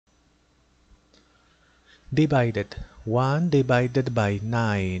Divided. 1 divided by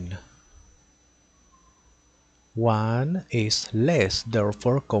 9. 1 is less,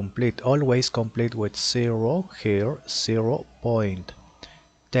 therefore complete. Always complete with 0, here 0 point.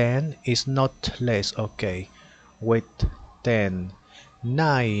 10 is not less, okay, with 10.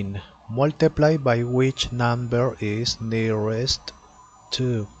 9 multiply by which number is nearest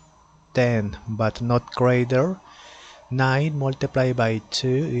to 10 but not greater. 9 multiplied by 2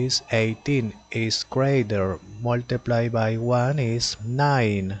 is 18, is greater. Multiply by 1 is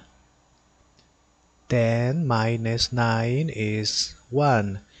 9. 10 minus 9 is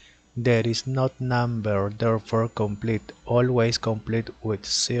 1. There is not number, therefore complete. Always complete with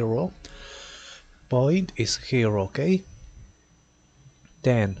 0. Point is here, okay?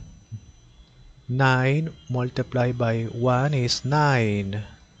 10. 9 multiplied by 1 is 9.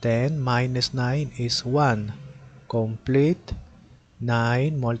 10 minus 9 is 1. Complete.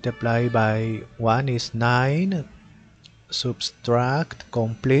 9 multiplied by 1 is 9. Subtract.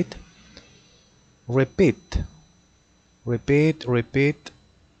 Complete. Repeat. Repeat,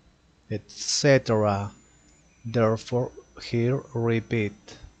 etc. Therefore, here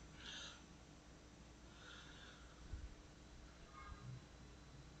repeat.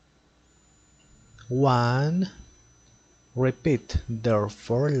 1. Repeat,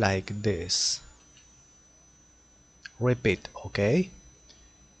 therefore, like this. Repeat, okay?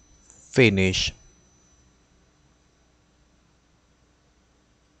 Finish.